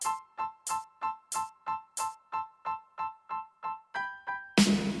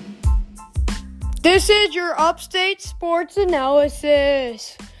This is your Upstate Sports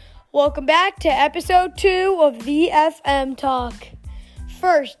Analysis. Welcome back to episode 2 of the FM Talk.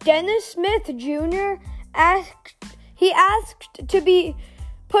 First, Dennis Smith Jr. asked to be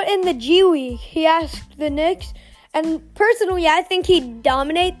put in the G League. He asked the Knicks, and personally, I think he'd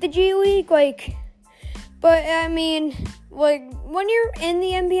dominate the G League. When you're in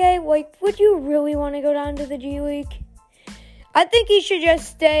the NBA, would you really want to go down to the G League? I think he should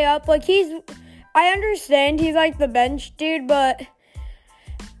just stay up. I understand he's the bench dude, but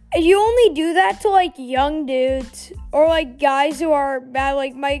you only do that to young dudes or guys who are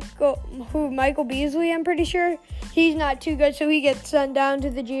bad, Michael Beasley. I'm pretty sure he's not too good, so he gets sent down to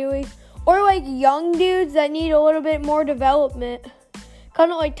the G League. Or young dudes that need a little bit more development,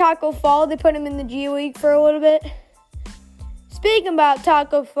 kind of like Tacko Fall. They put him in the G League for a little bit. Speaking about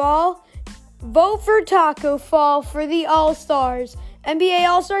Tacko Fall, vote for Tacko Fall for the All-Stars, NBA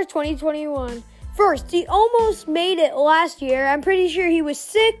All-Stars 2021. First, he almost made it last year. I'm pretty sure he was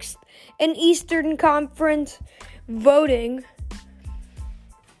 6th in Eastern Conference voting.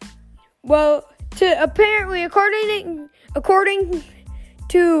 Well, according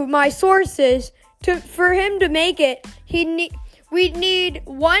to my sources, for him to make it, we'd need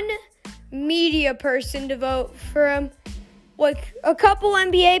one media person to vote for him. A couple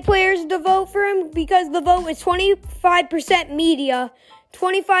NBA players to vote for him, because the vote is 25% media,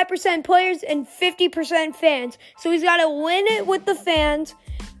 25% players, and 50% fans. So he's got to win it with the fans,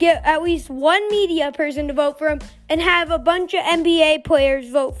 get at least one media person to vote for him, and have a bunch of NBA players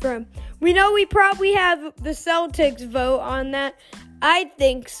vote for him. We know we probably have the Celtics vote on that. I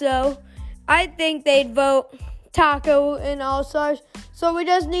think so. I think they'd vote Tacko in All-Stars. So we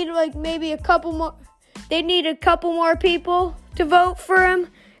just need maybe a couple more. They'd need a couple more people to vote for him,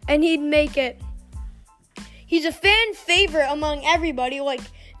 and he'd make it. He's a fan favorite among everybody.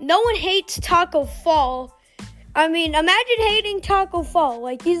 No one hates Tacko Fall. Imagine hating Tacko Fall.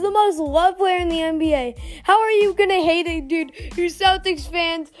 He's the most loved player in the NBA. How are you going to hate a dude whose Celtics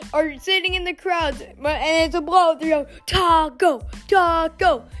fans are sitting in the crowds, and it's a blowout? They go, Tacko,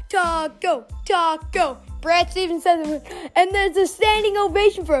 Tacko, Tacko, Tacko. Brad Stevens says it, and there's a standing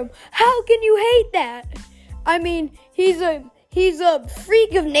ovation for him. How can you hate that? He's a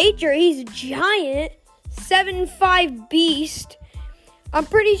freak of nature. He's a giant, 7'5" beast. I'm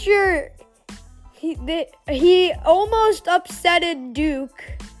pretty sure he almost upsetted Duke.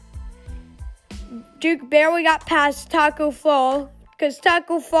 Duke barely got past Tacko Fall, because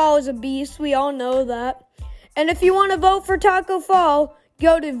Tacko Fall is a beast. We all know that. And if you want to vote for Tacko Fall,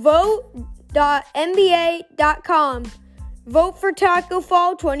 go to vote.nba.com. Vote for Tacko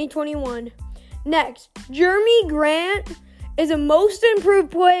Fall 2021. Next, Jerami Grant is a Most Improved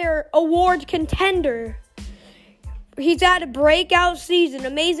Player award contender. He's had a breakout season,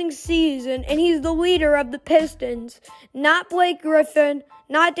 amazing season, and he's the leader of the Pistons. Not Blake Griffin,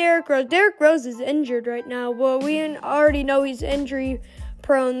 not Derrick Rose. Derrick Rose is injured right now. Well, we already know he's injury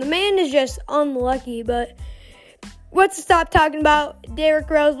prone. The man is just unlucky, but let's stop talking about Derrick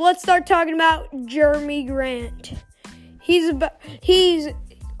Rose. Let's start talking about Jerami Grant. He's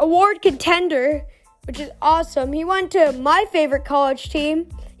award contender, which is awesome. He went to my favorite college team.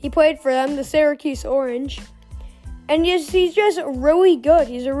 He played for them, the Syracuse Orange. And he's just really good.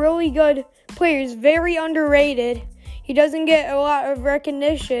 He's a really good player. He's very underrated. He doesn't get a lot of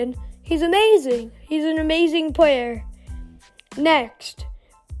recognition. He's amazing. He's an amazing player. Next,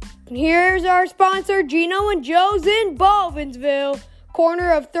 here's our sponsor, Gino and Joe's in Baldwinsville.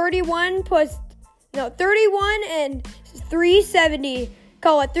 Corner of 31 and 370.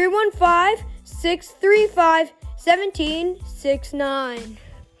 Call it 315-635-1769.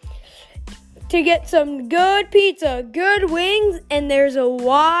 To get some good pizza, good wings, and there's a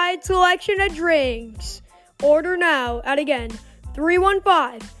wide selection of drinks. Order now at, again,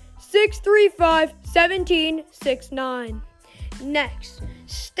 315-635-1769. Next,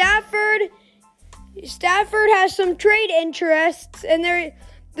 Stafford has some trade interests, and the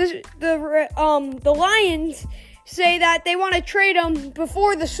Lions say that they want to trade him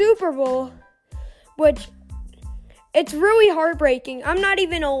before the Super Bowl, which it's really heartbreaking. I'm not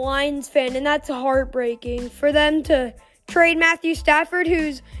even a Lions fan, and that's heartbreaking for them to trade Matthew Stafford,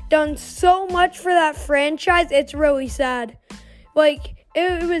 who's done so much for that franchise. It's really sad.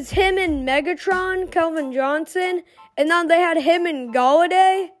 It was him and Megatron, Calvin Johnson, and now they had him and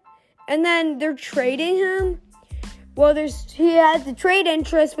Galladay, and then they're trading him. Well, he has the trade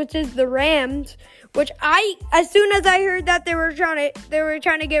interest, which is the Rams, which as soon as I heard that they were trying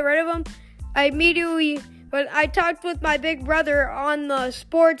to get rid of him, I immediately But I talked with my big brother on the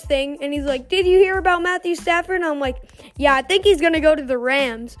sports thing, and he's like, did you hear about Matthew Stafford? And I'm like, yeah, I think he's going to go to the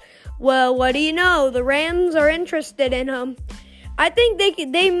Rams. Well, what do you know? The Rams are interested in him. I think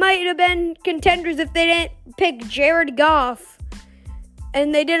they might have been contenders if they didn't pick Jared Goff.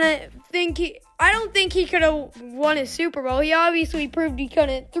 And they didn't think I don't think he could have won a Super Bowl. He obviously proved he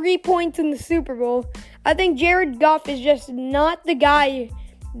couldn't. 3 points in the Super Bowl. I think Jared Goff is just not the guy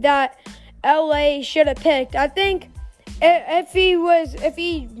that LA should have picked. I think if he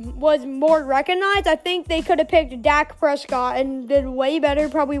was more recognized, I think they could have picked Dak Prescott and did way better,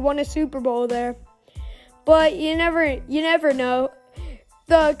 probably won a Super Bowl there. But you never know.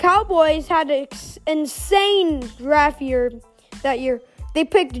 The Cowboys had an insane draft year that year. They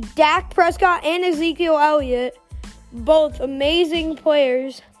picked Dak Prescott and Ezekiel Elliott, both amazing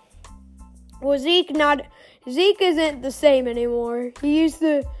players. Well, Zeke isn't the same anymore. He used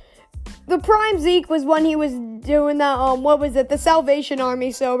to. The prime Zeke was when he was doing that, the Salvation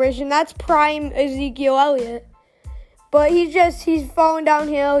Army celebration. That's prime Ezekiel Elliott. But he's falling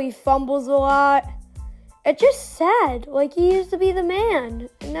downhill. He fumbles a lot. It's just sad. Like, he used to be the man.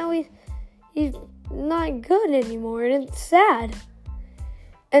 And now he's not good anymore. And it's sad.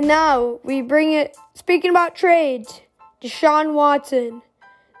 And now we bring it, speaking about trades, Deshaun Watson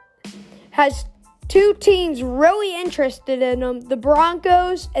has two teams really interested in him, the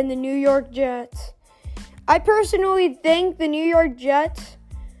Broncos and the New York Jets. I personally think the New York Jets,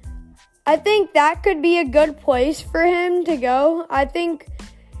 I think that could be a good place for him to go. I think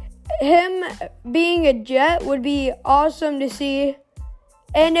him being a Jet would be awesome to see.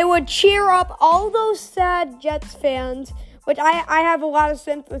 And it would cheer up all those sad Jets fans, which I have a lot of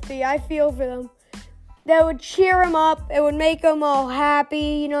sympathy. I feel for them. That would cheer him up. It would make them all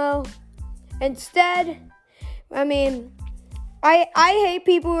happy, Instead, I hate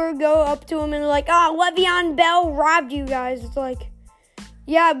people who go up to him and like, Le'Veon Bell robbed you guys. It's like,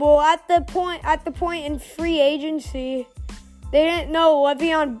 yeah, well, at the point in free agency, they didn't know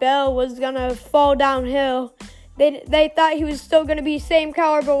Le'Veon Bell was gonna fall downhill. They thought he was still gonna be same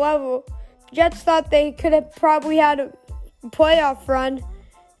caliber level. Jets thought they could have probably had a playoff run.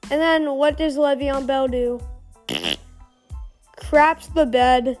 And then what does Le'Veon Bell do? Craps the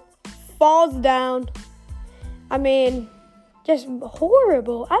bed. Falls down. Just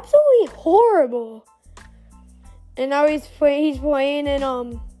horrible. Absolutely horrible. And now he's playing in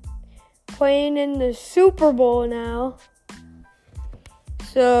the Super Bowl now.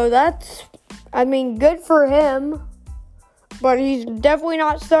 So that's, good for him. But he's definitely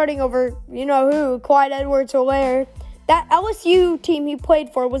not starting over, who, Clyde Edwards-Helaire. That LSU team he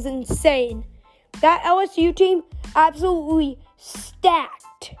played for was insane. That LSU team absolutely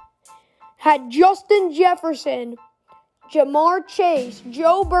stacked. Had Justin Jefferson, Jamar Chase,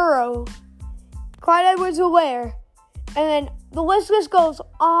 Joe Burrow, Clyde Edwards-Helaire, and then the list just goes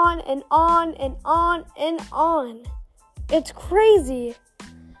on and on and on and on. It's crazy.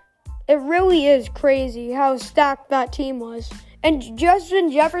 It really is crazy how stacked that team was. And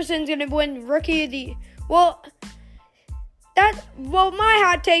Justin Jefferson's going to win Rookie of the... my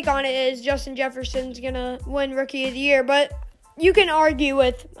hot take on it is Justin Jefferson's going to win Rookie of the Year, but... You can argue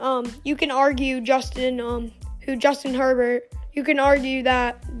Justin Herbert. You can argue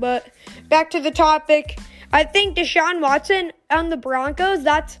that, but back to the topic. I think Deshaun Watson on the Broncos,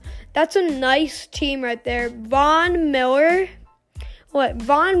 that's a nice team right there. Von Miller,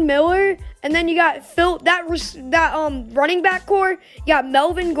 and then you got running back core, you got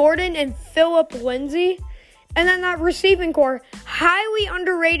Melvin Gordon and Phillip Lindsay. And then that receiving core, highly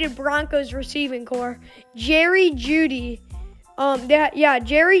underrated Broncos receiving core. Jerry Jeudy.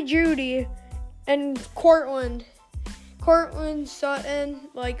 Jerry Jeudy and Cortland Sutton,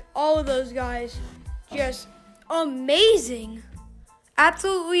 all of those guys, just amazing,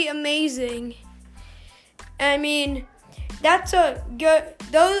 absolutely amazing. That's a good.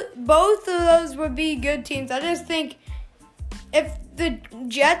 Both of those would be good teams. I just think if the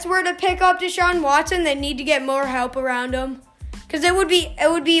Jets were to pick up Deshaun Watson, they need to get more help around him, because it would be.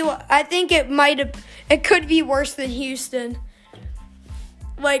 I think it could be worse than Houston.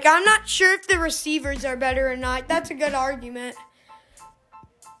 I'm not sure if the receivers are better or not. That's a good argument.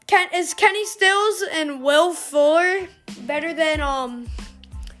 Is Kenny Stills and Will Fuller better than,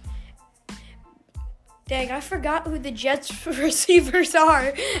 Dang, I forgot who the Jets receivers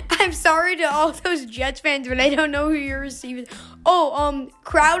are. I'm sorry to all those Jets fans, but I don't know who your receivers...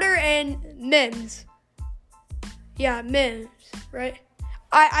 Crowder and Mims. Yeah, Mims, right?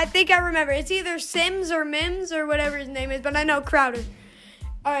 I think I remember. It's either Sims or Mims or whatever his name is, but I know Crowder.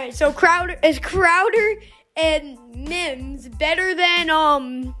 All right, so Crowder and Mims better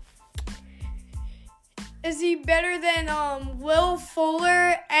than Is he better than Will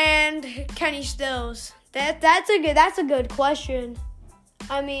Fuller and Kenny Stills? That's a good question.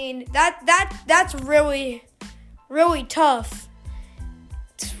 I mean, that's really tough.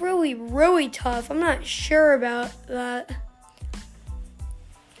 It's really tough. I'm not sure about that.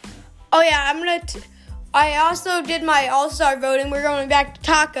 Oh yeah, I also did my All-Star voting. We're going back to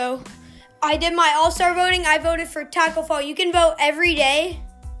Tacko. I did my All-Star voting. I voted for Tacko Fall. You can vote every day.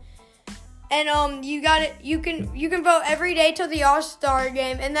 And you can vote every day till the All-Star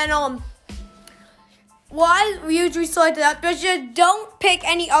game. And then well, I usually select that, but just don't pick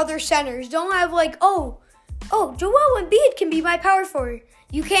any other centers. Don't have Joel Embiid can be my power forward.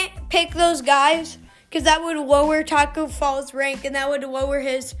 You can't pick those guys because that would lower Tacko Fall's rank and that would lower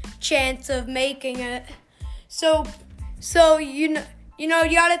his chance of making it. So you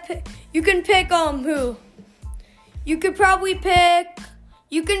gotta pick. You can pick who? You could probably pick.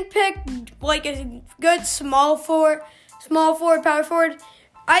 You can pick like a good small forward, power forward.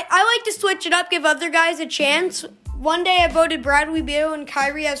 I like to switch it up, give other guys a chance. One day I voted Bradley Beal and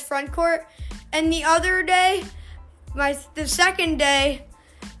Kyrie as front court, and the other day, the second day,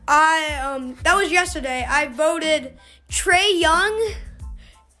 that was yesterday. I voted Trae Young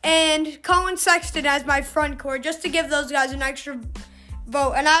and Colin Sexton as my front court, just to give those guys an extra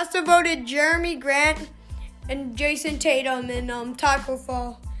vote. And I also voted Jerami Grant and Jason Tatum and Tacko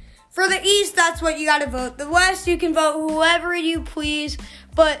Fall. For the East, that's what you gotta vote. The West, you can vote whoever you please,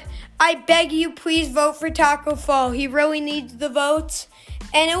 but I beg you, please vote for Tacko Fall. He really needs the votes,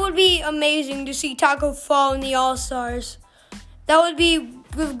 and it would be amazing to see Tacko Fall in the All-Stars. That would be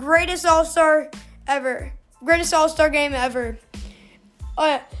the greatest All-Star game ever.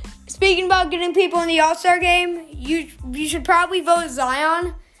 Speaking about getting people in the All-Star game, you should probably vote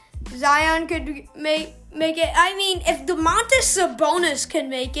Zion. Zion could make it. I mean, if Domantas Sabonis can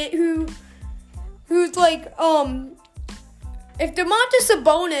make it, if Domantas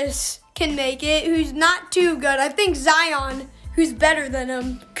Sabonis can make it, who's not too good, I think Zion, who's better than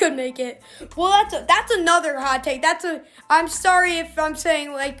him, could make it. Well, that's another hot take. I'm sorry if I'm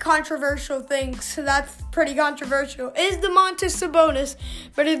saying controversial things. So that's pretty controversial. Is Domantas Sabonis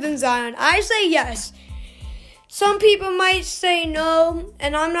better than Zion? I say yes. Some people might say no,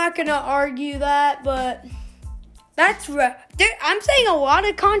 and I'm not going to argue that, but that's right. I'm saying a lot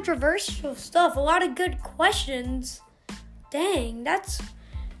of controversial stuff, a lot of good questions. Dang, that's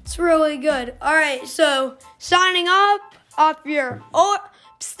really good. All right, so signing off your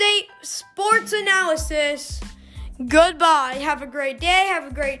State Sports Analysis. Goodbye. Have a great day. Have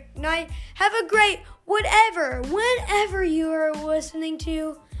a great night. Have a great whenever you are listening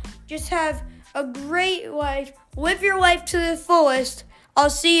to. Just have a great life. Live your life to the fullest. I'll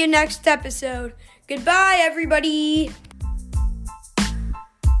see you next episode. Goodbye, everybody.